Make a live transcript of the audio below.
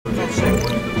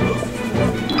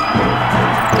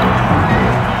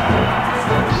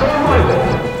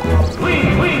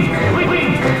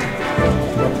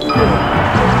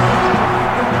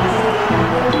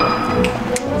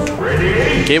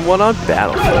Game 1 on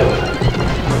Battlefield.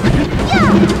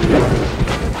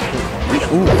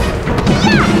 Ooh.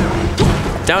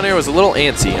 Down air was a little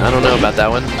antsy. I don't know about that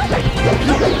one.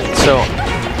 So.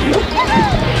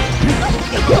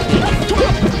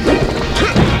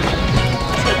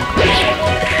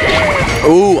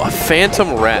 Ooh, a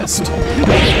phantom rest.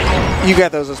 You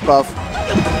got those as buff.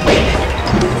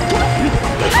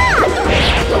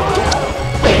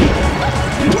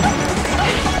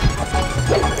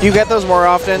 You get those more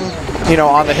often, you know,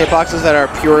 on the hitboxes that are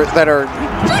pure, that are,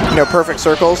 you know, perfect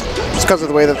circles, just because of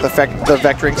the way that the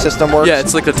vectoring system works. Yeah,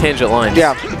 it's like a tangent line.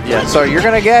 Yeah. Yeah. So you're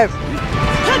gonna get.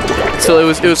 So it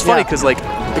was funny because like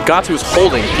Gahtzu was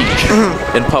holding Peach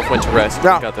and Puff went to rest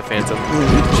and got the phantom.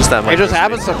 Just that much. It just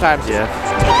happens sometimes. Yeah.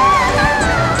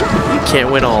 You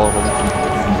can't win all of them.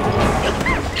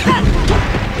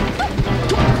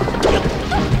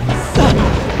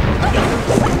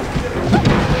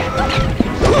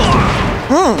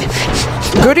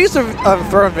 Good use of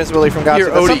throw invincibility from Gahtzu. Here,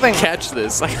 Oaty, catch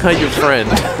this. I got your friend.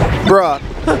 Bruh.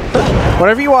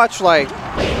 Whenever you watch, like,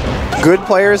 good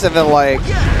players and then, like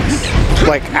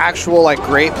actual, like,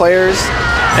 great players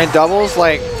and doubles,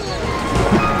 like,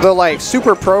 the, like,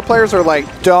 super pro players are, like,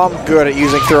 dumb good at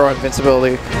using throw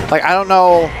invincibility. Like, I don't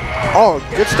know. Oh,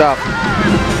 good stuff.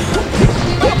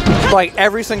 Like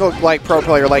every single like pro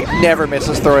player like never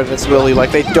misses throw invincibility.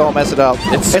 Like they don't mess it up.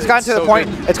 It's gotten to the point.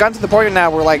 It's gotten to the point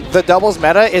now where like the doubles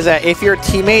meta is that if your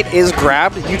teammate is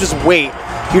grabbed, you just wait.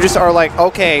 You just are like,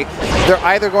 okay, they're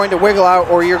either going to wiggle out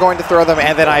or you're going to throw them,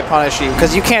 and then I punish you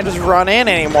because you can't just run in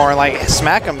anymore and like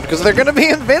smack them because they're gonna be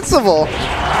invincible.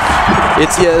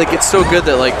 It's like it's so good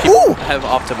that like people have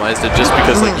optimized it just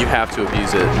because like you have to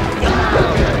abuse it.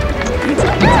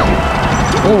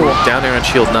 Ooh, down there on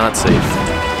shield, not safe.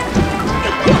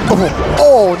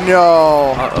 Oh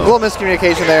no! A little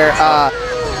miscommunication there.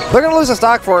 They're gonna lose a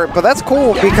stock for it, but that's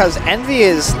cool because Envy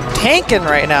is tanking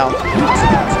right now.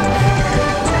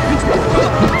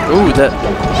 Ooh,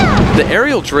 the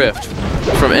aerial drift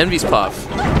from Envy's Puff,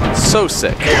 so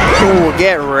sick. Ooh,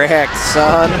 get wrecked,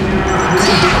 son.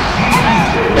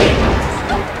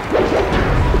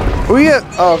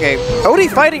 Oh, okay. Oaty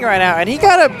fighting right now, and he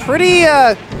got a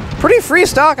pretty free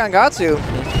stock on Gahtzu.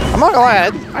 I'm not gonna lie,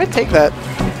 I'd take that.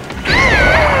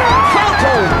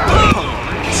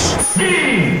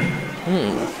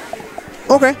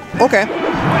 Okay, okay.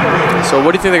 So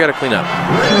what do you think they got to clean up?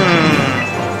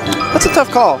 That's a tough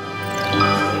call.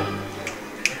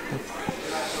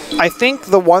 I think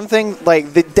the one thing,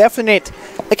 like the definite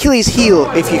Achilles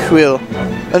heel, if you will.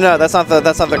 No, that's not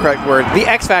the correct word. The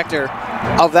X factor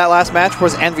of that last match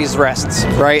was Envy's rests,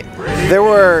 right?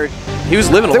 He was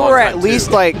living a long time. There were at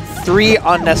least like 3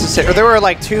 unnecessary, or there were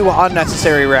like 2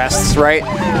 unnecessary rests, right?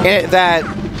 That,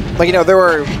 like, you know, there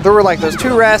were like those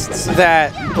 2 rests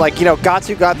that, like, you know,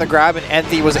 Gahtzu got the grab and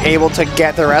Envy was able to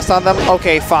get the rest on them.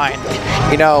 Okay, fine.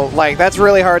 You know, like that's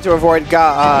really hard to avoid.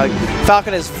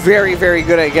 Falcon is very, very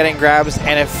good at getting grabs,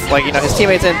 and if like you know his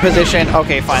teammates in position,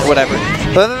 okay, fine, whatever.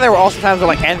 But then there were also times where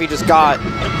like Envy just got,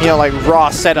 you know, like raw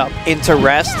setup into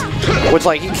rest, which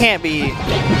like you can't be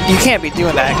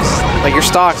doing that 'cause, like your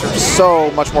stocks are so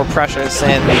much more precious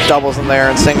in doubles in there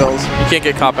and singles. You can't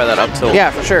get caught by that up tilt.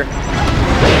 Yeah, for sure.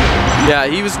 Yeah,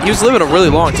 he was living a really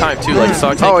long time too, like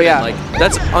stock tanking. Oh yeah, like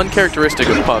that's uncharacteristic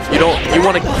of Puff. You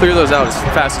want to clear those out as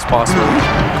fast as possible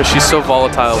because she's so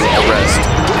volatile with the rest.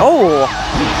 Oh,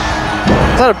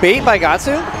 is that a bait by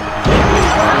Gahtzu?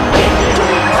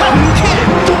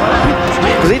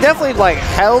 Because he definitely like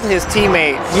held his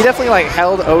teammate. He definitely like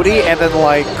held Oaty, and then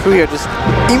like Kuya just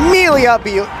immediately up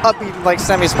like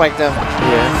semi-spiked him.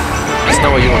 Yeah, that's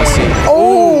not what you want to see.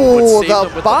 Oh,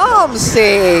 the bomb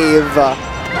save.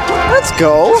 Let's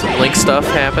go. Some Link stuff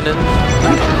happening.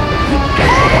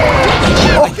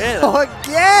 Oh,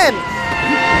 again.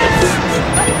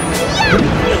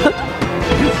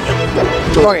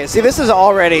 Okay, see, this is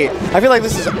already. I feel like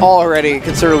this is already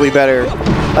considerably better.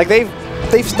 Like they've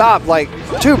stopped like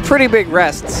 2 pretty big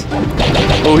rests.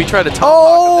 Oh, he tried to top.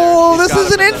 Oh, this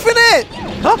is an infinite.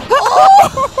 Oh.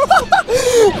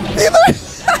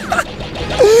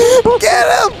 Get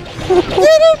him!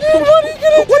 Get him, dude! What are you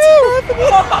gonna do?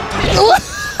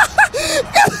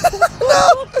 No!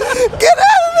 Get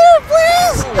out of there,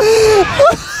 please!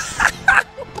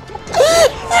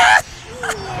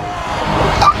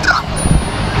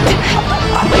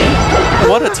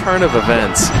 What a turn of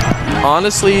events.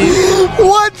 Honestly.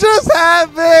 What just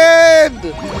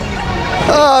happened?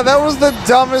 Oh, that was the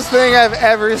dumbest thing I've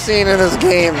ever seen in this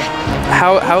game.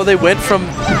 How they went from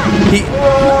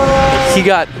he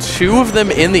got 2 of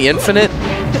them in the infinite,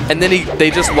 and then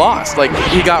they just lost. Like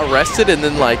he got rested, and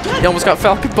then like he almost got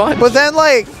Falcon butt. But then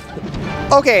like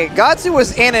Okay, Gahtzu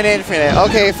was in an infinite.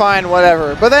 Okay, fine,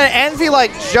 whatever. But then Envy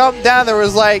like jumped down there,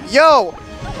 was like, yo,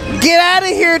 get out of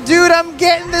here, dude, I'm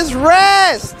getting this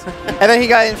rest. And then he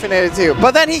got infinited too.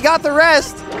 But then he got the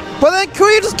rest. But then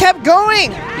Kuya just kept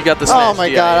going. You got the smash. Oh my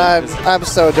god, I'm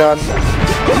so done.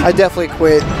 I definitely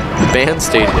quit. Ban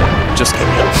Stadium. Just kidding.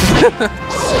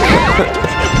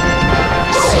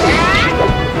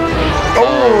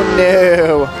 Oh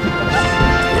no.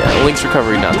 Yeah, Link's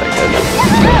recovery not that good.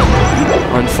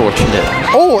 Unfortunate.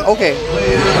 Oh, okay.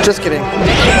 Just kidding.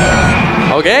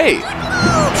 Okay.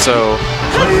 So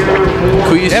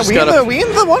Kuya's just gotta we in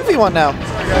the 1v1 now.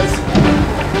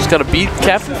 Just gotta beat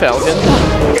Captain Falcon.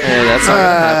 And that's not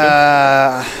gonna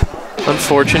happen.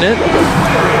 Unfortunate.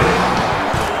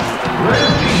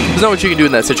 There's not what you can do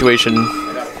in that situation.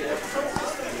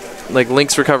 Like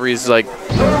Link's recovery is like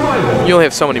you only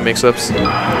have so many mix-ups.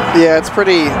 Yeah, it's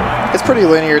pretty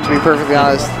linear, to be perfectly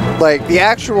honest. Like the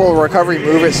actual recovery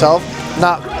move itself,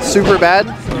 not super bad.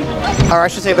 Or I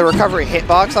should say the recovery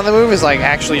hitbox on the move is like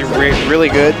actually really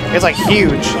good. It's like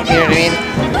huge, you know what I mean?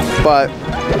 But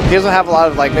he doesn't have a lot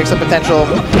of like mix-up potential.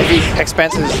 If he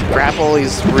expends his grapple,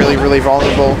 he's really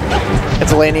vulnerable.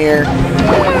 It's linear.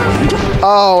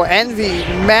 Oh, Envy,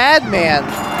 Madman.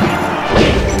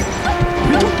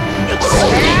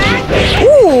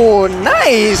 Ooh,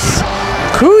 nice.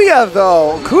 Kuya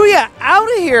though, Kuya out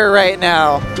of here right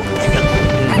now.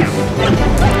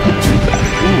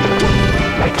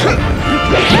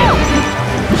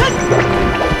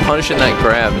 Punishing that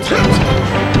grab.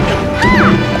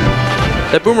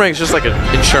 That boomerang is just like an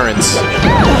insurance.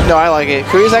 No, I like it.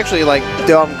 Kuya's actually like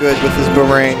dumb good with his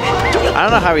boomerang. I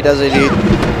don't know how he does it, dude.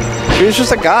 Kuya's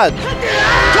just a god.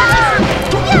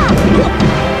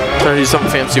 Trying to do something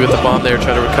fancy with the bomb there,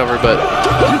 try to recover, but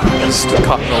just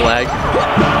caught in the lag.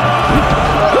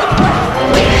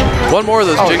 One more of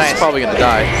those jigs is probably gonna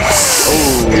die.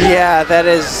 Oh. Yeah, that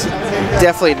is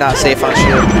definitely not safe on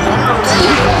shield.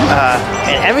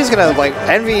 And Envy's gonna like,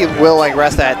 Envy will like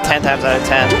rest that 10 times out of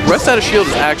 10. Rest out of shield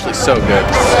is actually so good.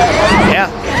 Yeah,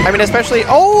 I mean especially,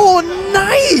 oh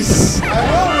nice!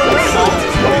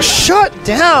 Shut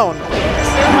down!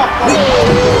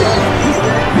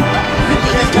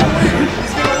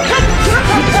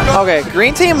 Okay,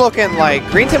 green team looking like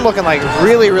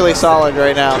really solid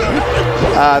right now.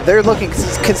 They're looking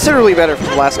considerably better from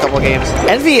the last couple of games.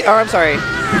 Envy, or I'm sorry,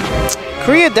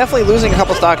 Kuya definitely losing a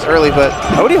couple stocks early, but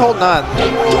Oaty holding on.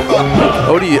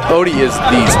 Oaty is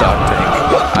the stock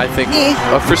tank. I think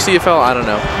for CFL, I don't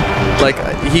know. Like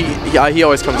he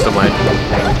always comes to mind.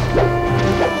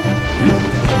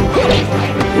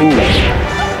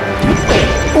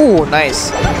 Ooh,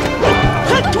 nice.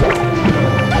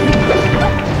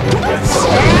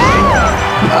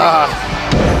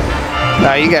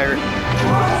 No, you get Rick.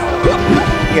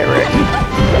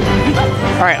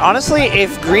 All right, honestly,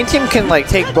 if green team can like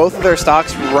take both of their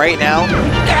stocks right now,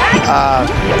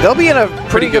 they'll be in a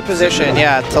pretty good position,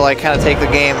 yeah, to like kind of take the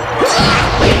game.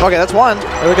 Okay, that's one.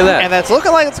 Oh, look at that. And that's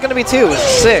looking like it's gonna be two.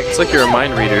 Sick. It's like you're a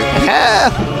mind reader.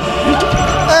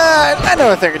 I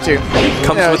know a thing or two.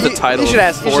 Comes with the title. You should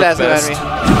ask about me.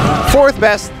 Fourth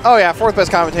best. Oh yeah, fourth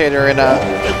best commentator in.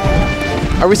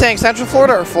 Are we saying Central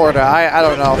Florida or Florida? I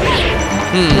don't know.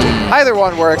 Either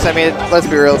one works. I mean, let's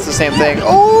be real, it's the same thing.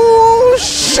 Oh,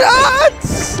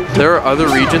 shots! There are other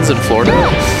regions in Florida?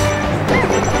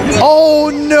 Oh,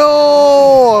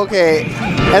 no! Okay.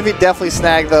 Envy definitely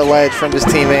snagged the ledge from his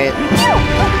teammate.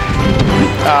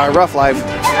 Rough life.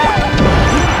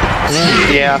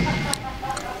 Yeah.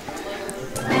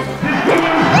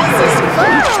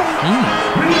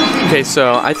 Okay,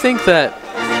 so I think that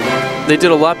they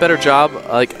did a lot better job,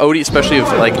 like Oaty especially,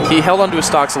 like he held onto his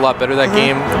stocks a lot better that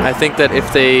game. I think that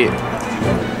if they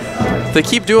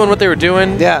keep doing what they were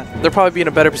doing, they'll probably be in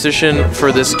a better position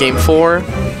for this game 4.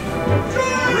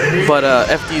 But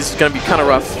FD is going to be kind of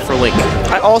rough for Link.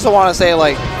 I also want to say,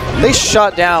 like, they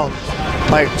shut down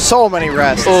like so many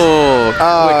rests. Oh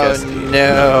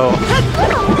no!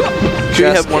 We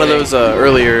had one of those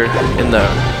earlier in the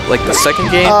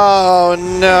second game. Oh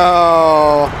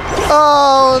no!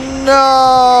 Oh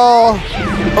no!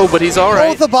 Oh, but he's all right.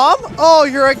 Oh, the bomb? Oh,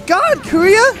 you're a god,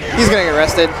 Kuya. He's gonna get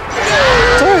arrested.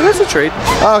 It's all right. That's a trade.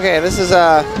 Okay, this is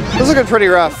looking pretty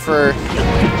rough for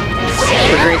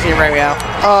green team right now.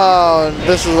 Oh,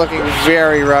 this is looking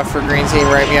very rough for green team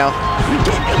right now.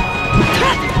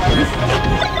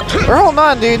 We're holding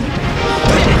on, dude.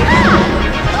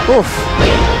 Oof.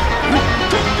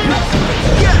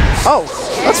 Oh,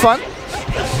 that's fun.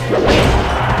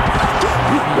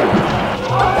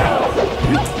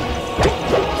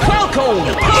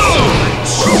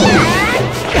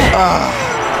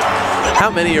 How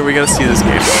many are we going to see this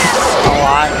game? A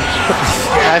lot.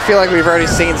 I feel like we've already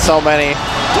seen so many.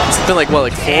 It's been like, what,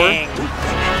 like 4? Dang.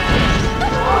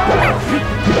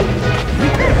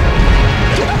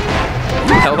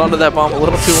 Held onto that bomb a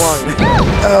little too long.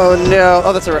 Oh no!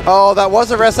 Oh, that was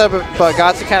a rest up, but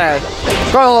Gahtzu kind of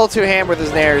going a little too ham with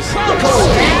his nairs.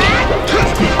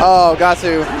 Oh,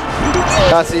 Gahtzu,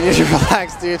 you need to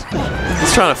relax, dude.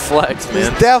 He's trying to flex, man. He's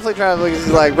definitely trying to flex.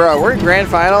 He's like, bro, we're in grand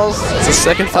finals. It's the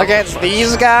second final against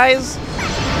these guys.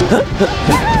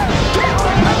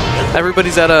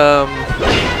 Everybody's at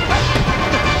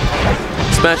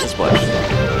Smash and Splash,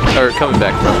 or coming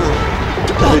back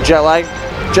from. The jet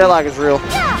lag is real.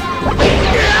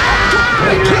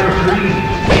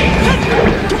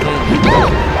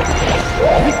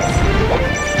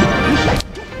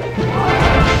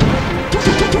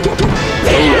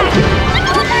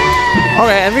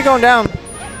 Okay, Envy going down.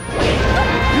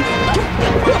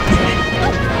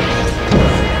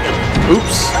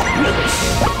 Oops.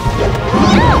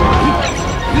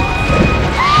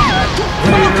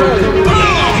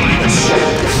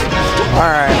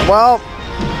 Alright, well,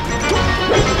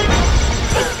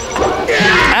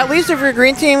 at least if you're a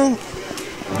green team,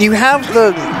 you have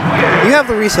the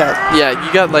reset. Yeah,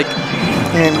 you got like,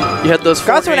 And you had those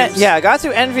 4 games.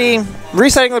 Gahtzu, Envy,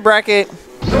 resetting the bracket.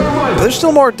 There's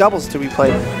still more doubles to be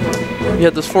played. You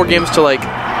had those 4 games to like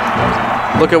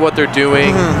look at what they're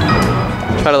doing,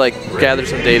 try to like gather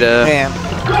some data,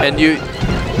 and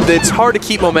it's hard to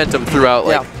keep momentum throughout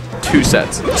like 2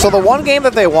 sets. So the one game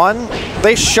that they won,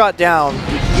 they shut down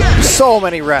so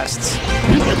many rests.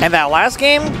 And that last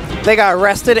game, they got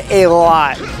rested a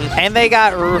lot, and they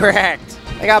got wrecked.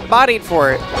 They got bodied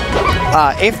for it.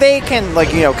 If they can, like,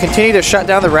 continue to shut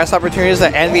down the rest opportunities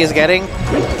that Envy is getting,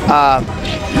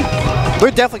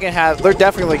 they're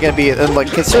definitely gonna be in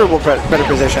like considerable better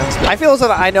positions. I feel as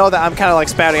though I know that I'm kind of like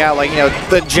spouting out like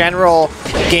the general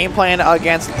game plan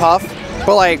against Puff,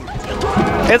 but like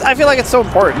I feel like it's so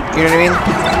important. You know what I mean?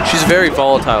 She's a very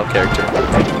volatile character.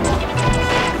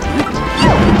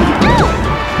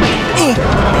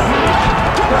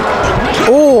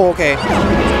 Oh, okay.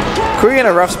 Kuya in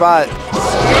a rough spot.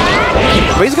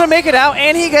 But he's gonna make it out,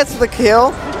 and he gets the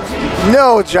kill.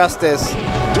 No justice.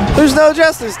 There's no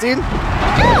justice, dude.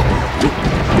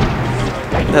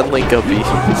 That link up B.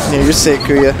 Yeah, you're sick,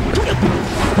 Kuya.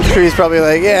 Kuya's probably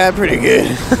like, yeah, I'm pretty good.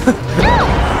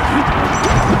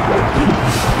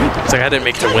 It's like I didn't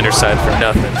make it to winner side for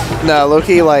nothing. No,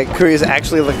 low-key, like, Kuya's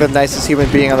actually like the nicest human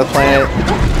being on the planet.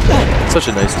 Such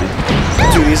a nice dude.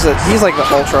 Dude, he's like the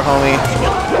ultra homie.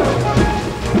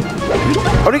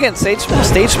 Oh, again, stage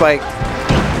spike.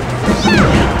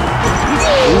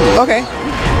 Okay.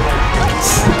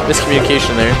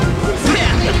 Miscommunication there.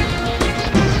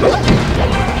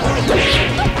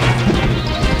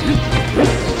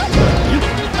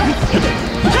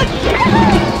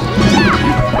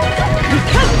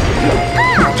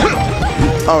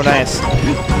 Oh, nice.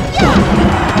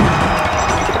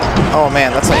 Oh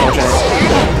man, that's unfortunate.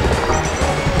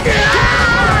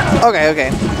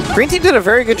 Okay. Green team did a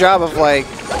very good job of like,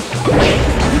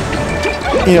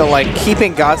 like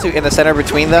keeping Gahtzu in the center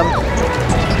between them.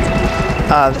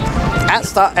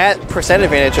 At percent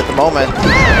advantage at the moment.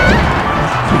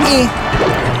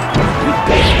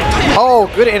 Oh,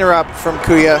 good interrupt from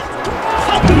Kuya.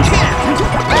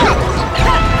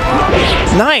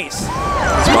 Nice.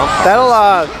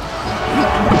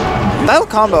 That'll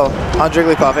combo on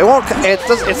Jigglypuff. It won't.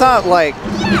 It's not like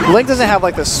Link doesn't have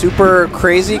like the super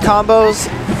crazy combos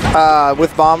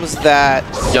with bombs that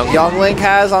Young Link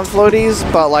has on floaties,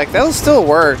 but like that'll still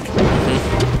work.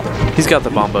 He's got the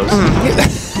bombos.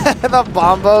 The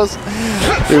bombos.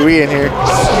 Dude, we in here.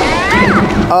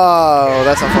 Oh,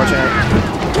 that's unfortunate.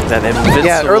 That invincible.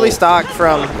 Yeah, early stock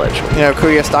from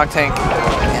Kuya stock tank.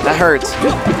 Man, that hurts.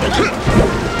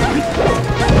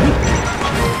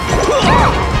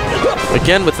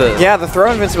 Again with the the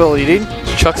throw invincibility, dude.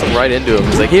 Chucks him right into him.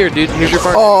 He's like, here, dude, here's your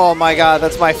partner. Oh my god,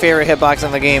 that's my favorite hitbox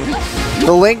in the game.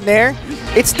 The Link there,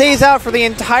 it stays out for the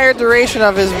entire duration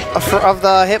of the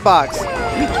hitbox.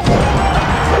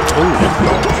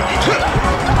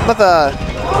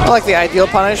 Not like the ideal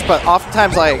punish, but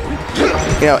oftentimes like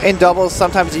in doubles,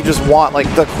 sometimes you just want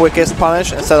like the quickest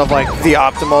punish instead of like the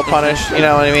optimal punish. You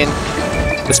know what I mean?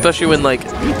 Especially when like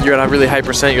you're at a really high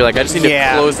percent, you're like, I just need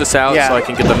to close this out so I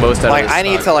can get the most out of this. I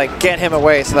need to like get him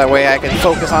away so that way I can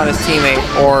focus on his teammate,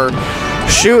 or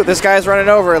shoot, this guy's running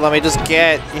over. Let me just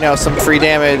get some free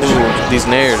damage. Ooh, these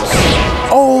nairs.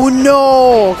 Oh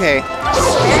no! Okay.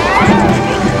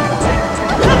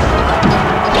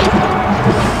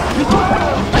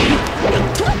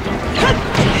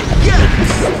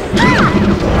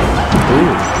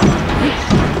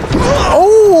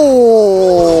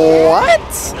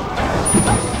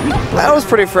 That was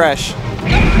pretty fresh.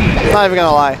 Not even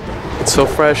gonna lie. It's so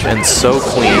fresh and so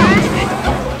clean.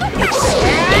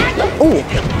 Ooh.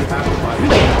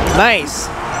 Nice.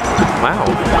 Wow.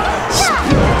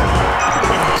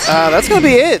 That's gonna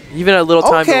be it. Even a little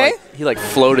time, Okay. he like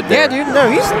floated there. Yeah, dude. No,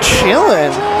 he's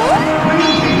chilling.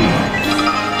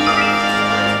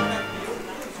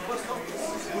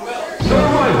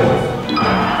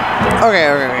 Okay.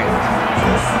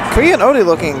 Kuya and Oaty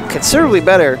looking considerably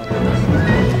better.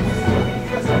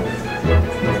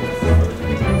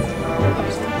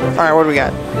 Alright, what do we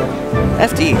got?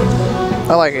 FD.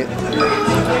 I like it.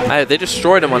 They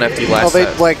destroyed him on FD last they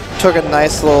set. like took a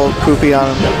nice little poopy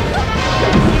on him.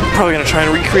 Probably gonna try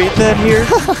and recreate that here.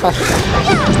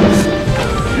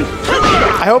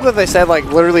 I hope that they said like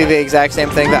literally the exact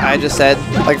same thing that I just said,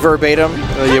 like verbatim.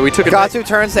 Yeah, we took a Gahtzu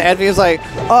turns to Envy and is like,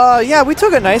 yeah, we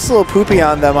took a nice little poopy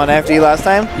on them on FD last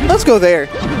time. Let's go there.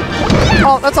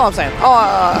 Oh, that's all I'm saying. Oh,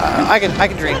 I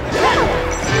can dream.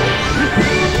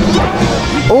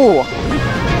 Oh,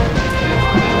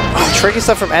 tricky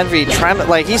stuff from Envy. Trying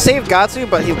to he saved Gahtzu,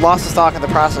 but he lost the stock in the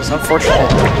process. Unfortunate.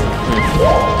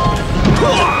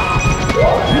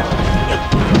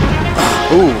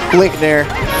 Ooh, Link Nair.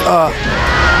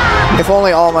 If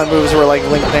only all my moves were like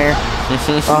Link Nair.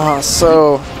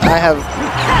 So I have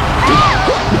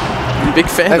big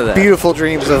fan of that. Beautiful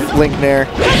dreams of Link Nair.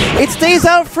 It stays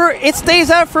out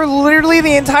for literally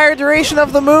the entire duration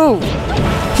of the move.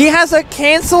 He has a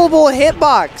cancelable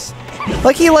hitbox.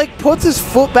 Like he puts his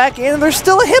foot back in and there's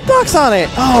still a hitbox on it.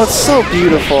 Oh, it's so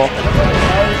beautiful.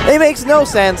 It makes no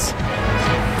sense.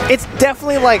 It's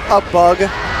definitely like a bug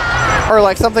or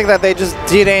like something that they just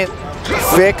didn't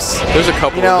fix. There's a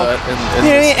couple of that.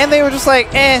 And they were just like,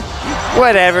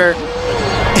 whatever.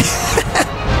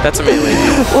 That's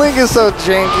amazing. Link is so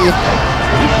janky.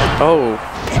 Oh.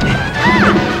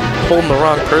 Holding the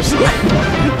wrong person.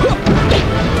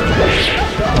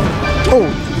 Oh,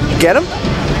 get him?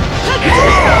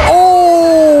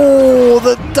 Oh,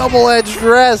 the double-edged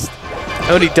rest.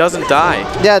 Oh, and he doesn't die.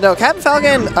 Yeah, no, Captain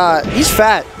Falcon, he's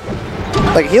fat.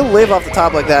 Like, he'll live off the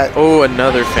top like that. Oh,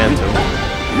 another Phantom.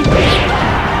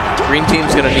 Green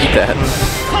team's gonna need that.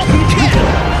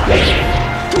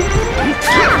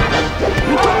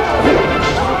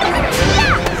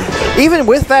 Even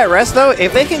with that rest, though,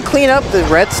 if they can clean up the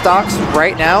red stocks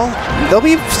right now, they'll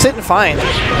be sitting fine.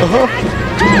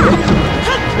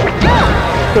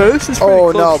 This is pretty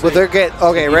oh, close no, but they're getting...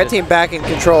 Okay, red team back in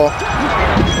control.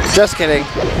 Just kidding.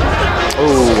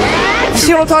 Oh. You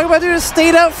see what I'm talking about, dude? It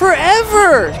stayed out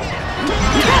forever.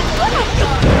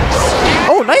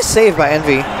 Oh, nice save by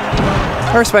Envy.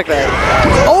 I respect that.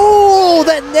 Oh,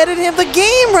 that netted him the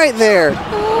game right there.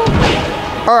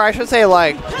 Or I should say,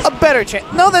 like, a better chance.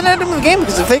 No, that netted him the game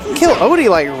because if they can kill Oaty,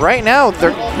 like, right now,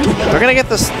 they're gonna get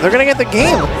this. They're gonna get the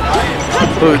game.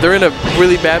 Oh, they're in a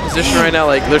really bad position right now.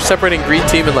 Like, they're separating green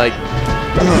team and like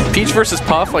Peach versus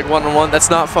Puff, like 1-on-1. That's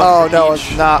not fun. Oh for no, Peach.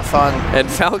 it's not fun. And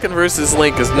Falcon versus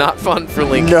Link is not fun for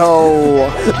Link. No.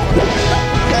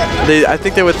 I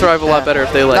think they would thrive a lot better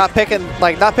if they not picking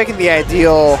the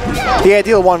ideal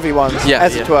 1v1s. Yeah,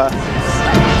 as to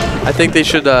I think they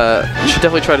should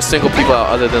definitely try to single people out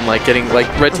other than like getting like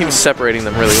red team separating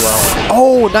them really well.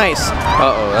 Oh, nice.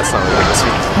 Uh-oh, that's not really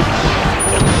good.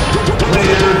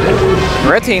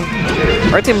 Red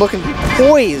team looking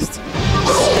poised.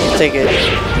 Take it.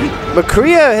 But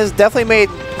Kuya has definitely made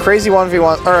crazy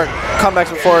 1v1 or comebacks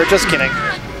before. Just kidding.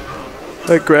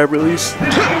 Like grab release.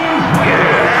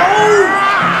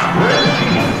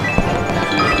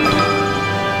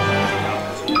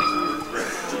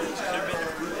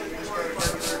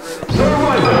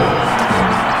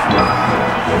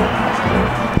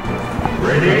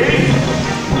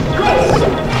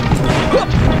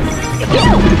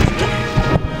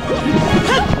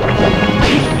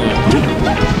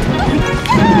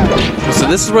 So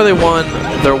this is where they won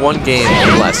their one game in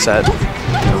the last set.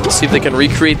 Let's see if they can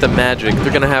recreate the magic.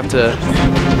 They're gonna have to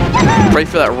pray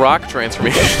for that rock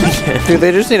transformation again. Dude,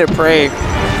 they just need to pray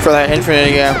for that infinite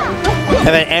again. And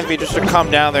then Envy just to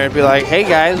come down there and be like, hey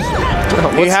guys,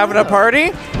 you having a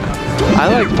party? I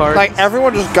like parties. Like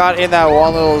everyone just got in that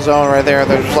one little zone right there.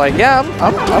 They're just like, yeah,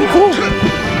 I'm cool.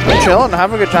 I'm chilling,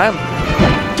 having a good time.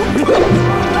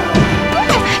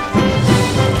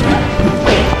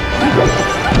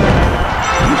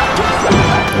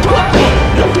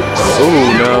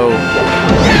 Oh no.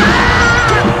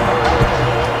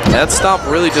 That stomp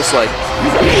really just like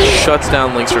shuts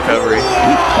down Link's recovery.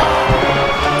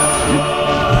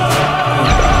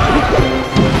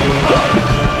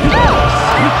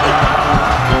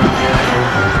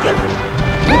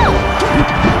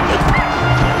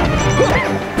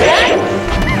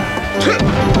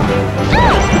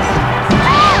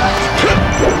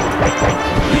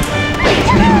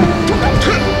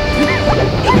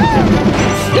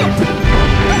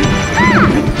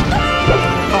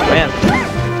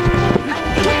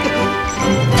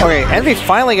 Okay, Envy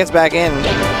finally gets back in.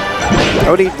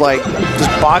 Oaty, like, just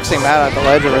boxing him out at the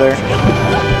ledge over there.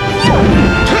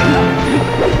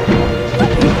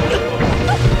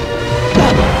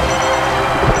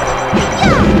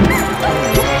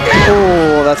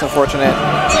 Oh, that's unfortunate.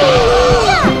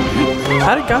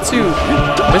 How did Gahtzu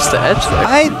miss the edge there?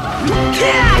 I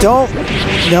don't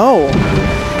know.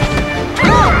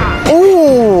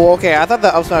 Oh, okay. I thought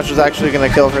the up smash was actually going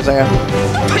to kill for a second.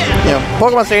 You know,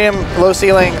 Pokemon Stadium, low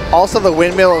ceiling. Also, the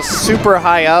windmill is super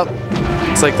high up.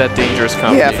 It's like that dangerous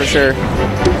combination. Yeah, for sure.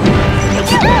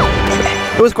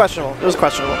 It was questionable. It was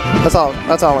questionable. That's all I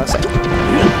want to say.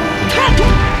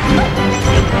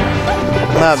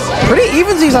 Pretty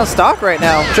evensies on stock right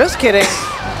now. Just kidding.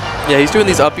 Yeah, he's doing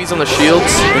these uppies on the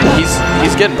shields, and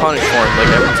he's getting punished for him like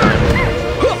every time.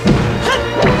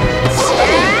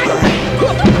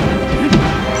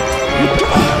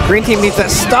 Green team needs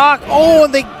that stock. Oh,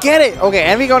 and they get it. Okay,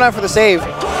 Envy going out for the save.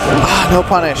 Ah, no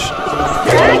punish.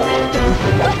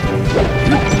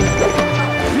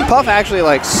 Puff actually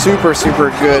like super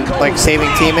good like saving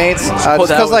teammates. Just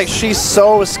because like she's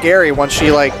so scary once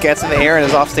she like gets in the air and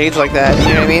is off stage like that.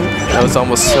 You know what I mean? That was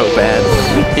almost so bad.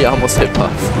 He almost hit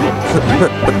Puff.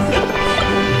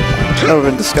 That would have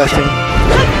been disgusting.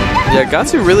 Yeah,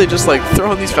 Gahtzu really just like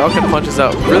throwing these Falcon punches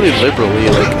out really liberally.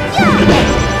 Like,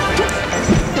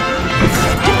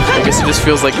 I guess he just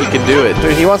feels like he can do it.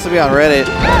 Dude, he wants to be on Reddit.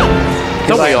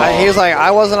 He's like, I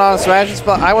wasn't on Smash and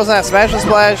Splash. I wasn't at Smash and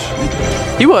Splash.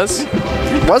 He was.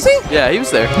 Was he? Yeah, he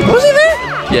was there. Was he there?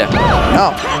 Yeah.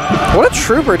 Oh, what a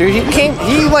trooper, dude! He came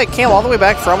all the way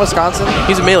back from Wisconsin.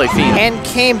 He's a melee fiend. And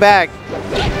came back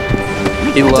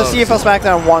He loves to CFL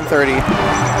Smackdown 130.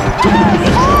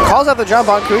 Calls out the jump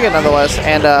on Kuya nonetheless,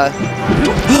 and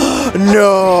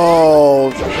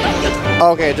no.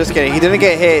 Okay, just kidding. He didn't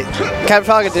get hit. Captain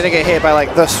Falcon didn't get hit by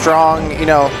like the strong, you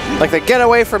know, like the get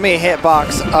away from me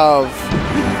hitbox of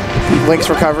Link's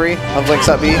recovery of Link's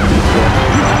up B.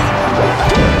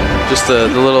 Just the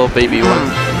little baby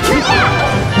one.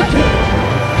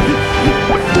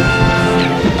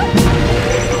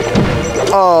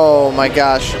 Oh my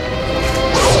gosh.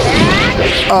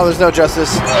 Oh, there's no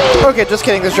justice. Okay, just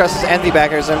kidding. There's justice. Envy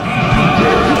backers him.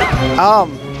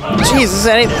 Jeez,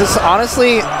 this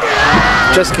honestly,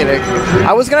 just kidding.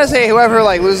 I was gonna say whoever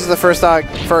like loses the first stock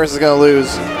first is gonna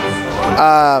lose.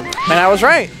 And I was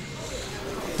right.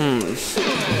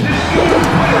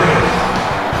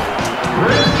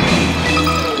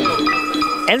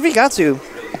 Envy Gahtzu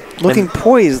looking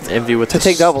poised Envy with to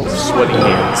take doubles. Sweaty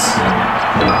hands.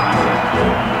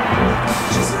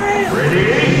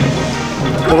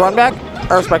 The run back,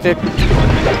 I respect it.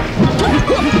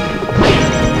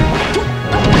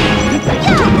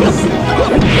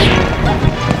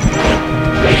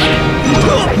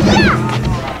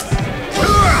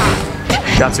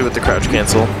 Gahtzu with the crouch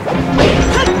cancel.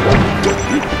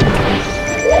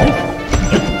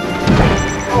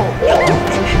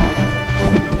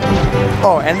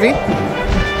 Oh, Envy?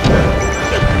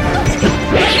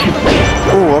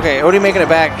 Ooh, okay. Oaty making it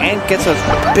back and gets a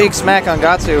big smack on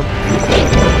Gahtzu.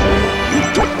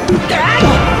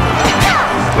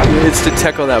 It's to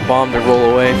tackle that bomb to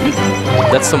roll away.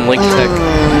 That's some Link tech.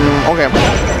 Okay.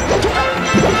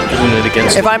 Doing it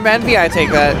against If I'm Envy, I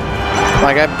take that.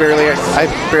 Like I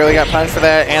barely got punched for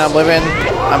that, and I'm living.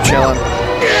 I'm chilling.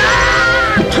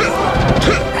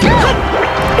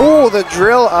 Ooh, the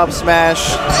drill up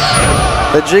smash.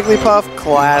 The Jigglypuff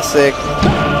classic.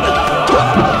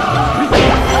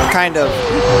 Kind of.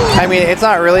 I mean, it's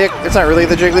not really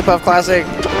the Jigglypuff classic.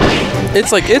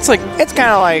 It's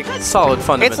kind of like solid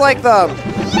fundamental.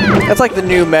 It's like the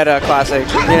new meta classic.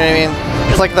 You know what I mean?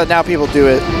 It's like the now people do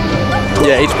it.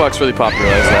 Yeah, H-Box really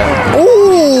popularized that.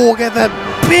 Ooh, look at that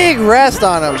big rest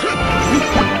on him.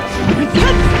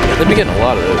 They've been getting a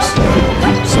lot of those.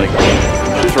 Just like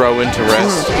throw into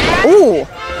rest. Ooh.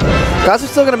 Gahtzu's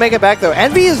still gonna make it back though.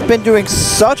 Envy has been doing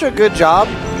such a good job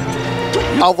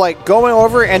of like going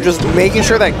over and just making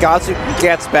sure that Gahtzu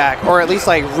gets back, or at least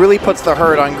like really puts the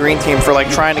hurt on green team for like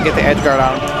trying to get the edge guard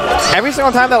on him. Every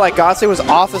single time that like Gahtzu was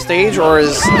off the stage or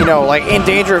is, you know, like in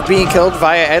danger of being killed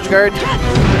via edge guard,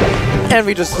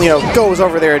 Envy just, you know, goes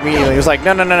over there immediately. He was like,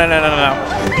 no. If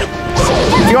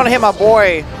you want to hit my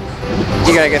boy,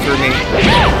 you gotta get through me.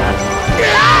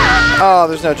 Oh,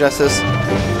 there's no justice.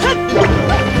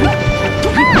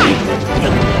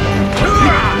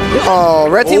 Oh,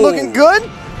 red team looking good?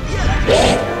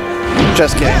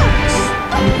 Just kidding.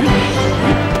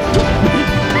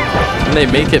 And they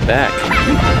make it back.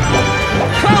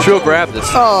 She'll grab this.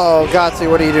 Oh, Gahtzu,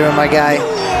 what are you doing, my guy?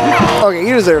 Okay,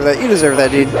 you deserve that. You deserve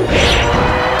that, dude.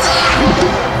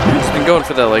 He's been going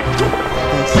for that, like,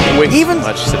 Way too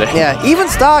much today. Yeah, even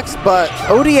stocks, but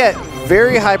Oaty at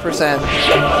very high percent.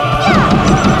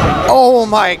 Oh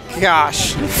my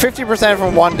gosh. 50%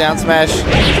 from one down smash.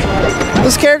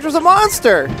 This character's a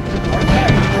monster.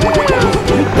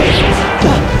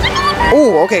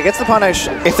 Oh, okay, gets the punish.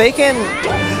 If they can...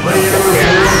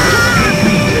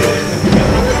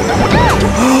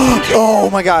 Oh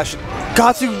my gosh.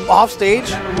 Gahtzu off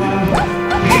stage.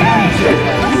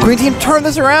 Green team, turn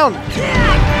this around.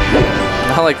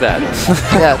 Not like that.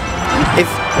 Yeah. If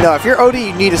you're Oaty,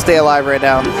 you need to stay alive right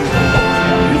now.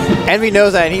 Envy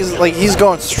knows that, and he's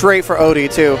going straight for Oaty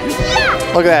too.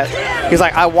 Look at that. He's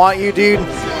like, I want you, dude.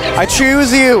 I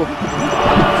choose you.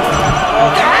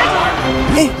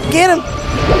 Hey, get him.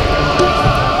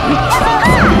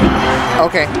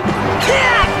 Okay.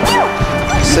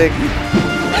 Sick.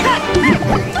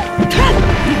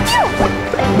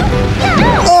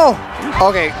 Oh!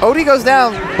 Okay, Oaty goes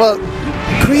down, but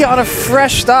Kuya on a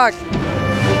fresh stock.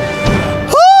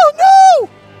 Oh, no!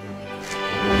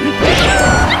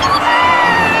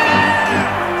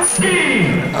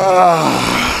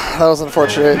 That was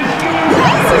unfortunate.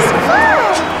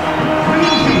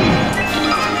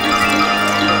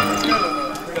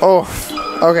 Oh,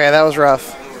 okay, that was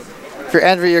rough. If you're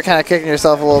Envy, you're kind of kicking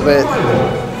yourself a little bit.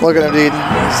 Look at him, dude.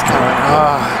 He's kind of like,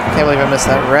 oh, I can't believe I missed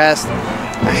that rest.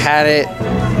 I had it.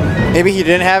 Maybe he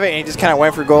didn't have it and he just kind of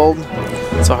went for gold.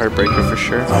 It's a heartbreaker for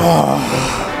sure. Oh.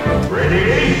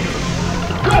 Ready?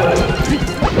 Go!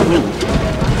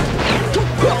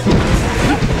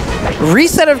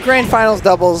 Reset of Grand Finals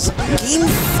doubles, Game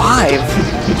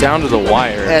 5. Down to the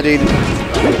wire. Yeah, dude.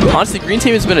 Honestly, Green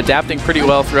Team has been adapting pretty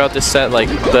well throughout this set. Like,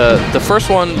 the first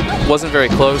one wasn't very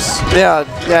close. Yeah,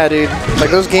 dude.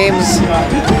 Like, those games,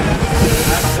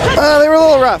 they were a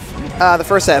little rough, the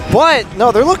first set. But,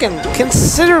 no, they're looking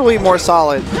considerably more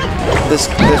solid this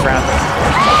round.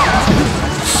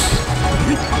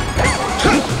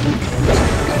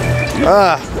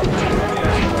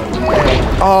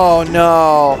 Oh,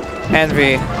 no.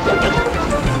 Envy.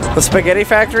 The Spaghetti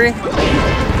Factory?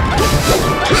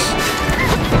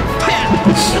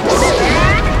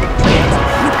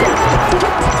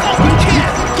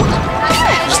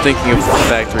 Just thinking of the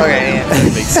factory. Okay,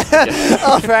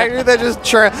 yeah. A factory that just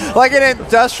like an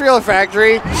industrial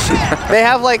factory. They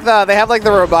have like the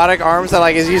robotic arms that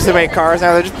like is used to make cars.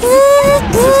 Now they're just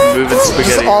moving spaghetti.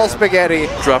 Just all spaghetti.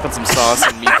 Dropping some sauce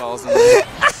and meatballs in the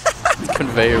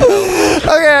conveyor belt.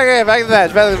 Okay, back to the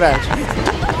match.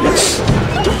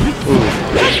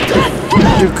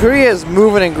 Dude, Kuya is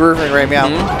moving and grooving right now.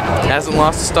 Hasn't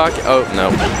lost a stock. Oh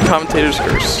no, commentator's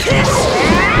curse.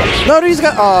 No, dude, he's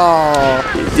got. Oh.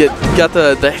 Got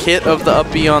the hit of the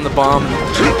up B on the bomb.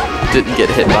 Didn't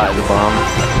get hit by the bomb.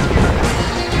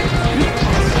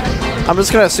 I'm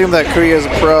just gonna assume that Kuya is a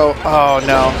pro. Oh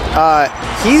no.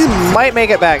 He might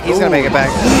make it back. He's gonna make it back.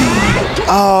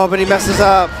 Oh, but he messes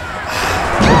up.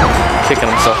 Kicking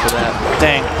himself for that.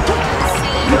 Dang.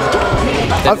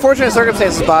 Unfortunate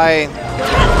circumstances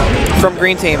from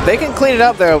Green Team. They can clean it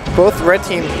up though. Both Red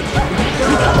Team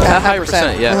at high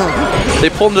percent. Yeah. They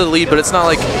pulled him to the lead, but it's not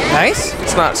like nice.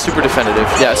 It's not super definitive.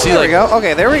 Yeah. See, there like we go.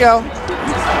 Okay, there we go.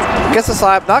 Gets the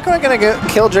slap. Not going to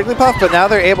kill Jigglypuff, but now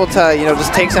they're able to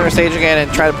just take center stage again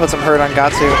and try to put some hurt on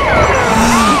Gahtzu.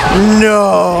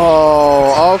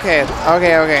 No. Okay.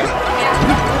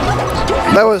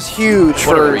 That was huge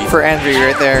for Envy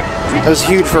right there. That was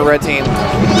huge for Red Team.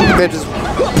 They just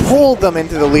pulled them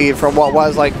into the lead from what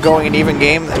was like going an even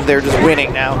game, and they're just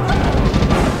winning now.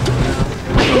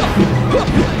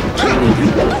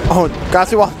 Oh,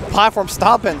 Gahtzu off platform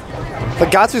stomping. The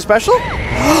Gahtzu special?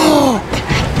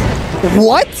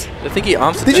 What? I think he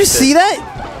omps. Did you see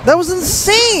that? That was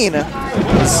insane.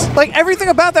 Like everything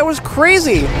about that was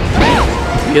crazy.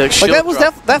 Like that was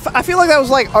I feel like that was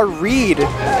like a read,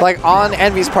 like on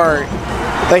Envy's part.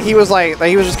 Like he was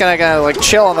just gonna like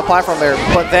chill on the platform there,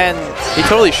 but then he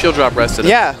totally shield drop rested.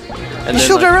 Yeah, and he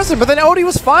shield drop rested, but then Oaty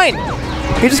was fine.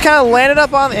 He just kind of landed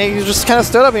up on, and he just kind of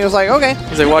stood up, and he was like, okay.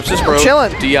 He's like, watch this, bro. I'm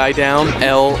chilling. DI down,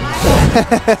 L.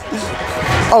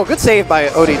 Oh, good save by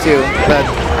Oaty too. The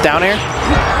down air.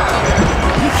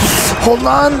 Hold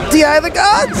on, DI the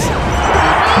gods.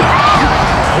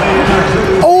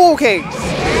 Oh, okay.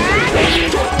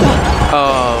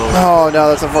 Oh no,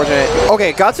 that's unfortunate.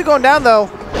 Okay, Gahtzu going down though.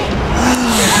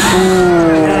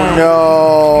 Ooh,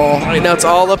 no. Right now it's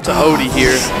all up to Oaty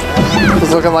here.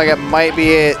 It's looking like it might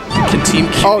be it. Can Team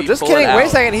Cutie Oh, just kidding. Wait a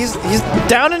second. He's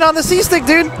downing on the C stick,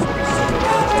 dude.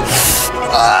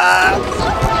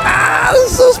 This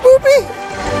is so spoopy.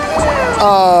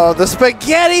 Oh, the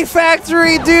Spaghetti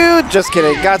Factory, dude. Just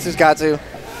kidding. Gahtzu's Gahtzu.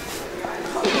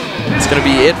 It's gonna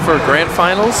be it for Grand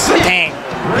Finals. Dang.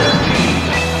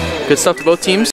 Good stuff to both teams.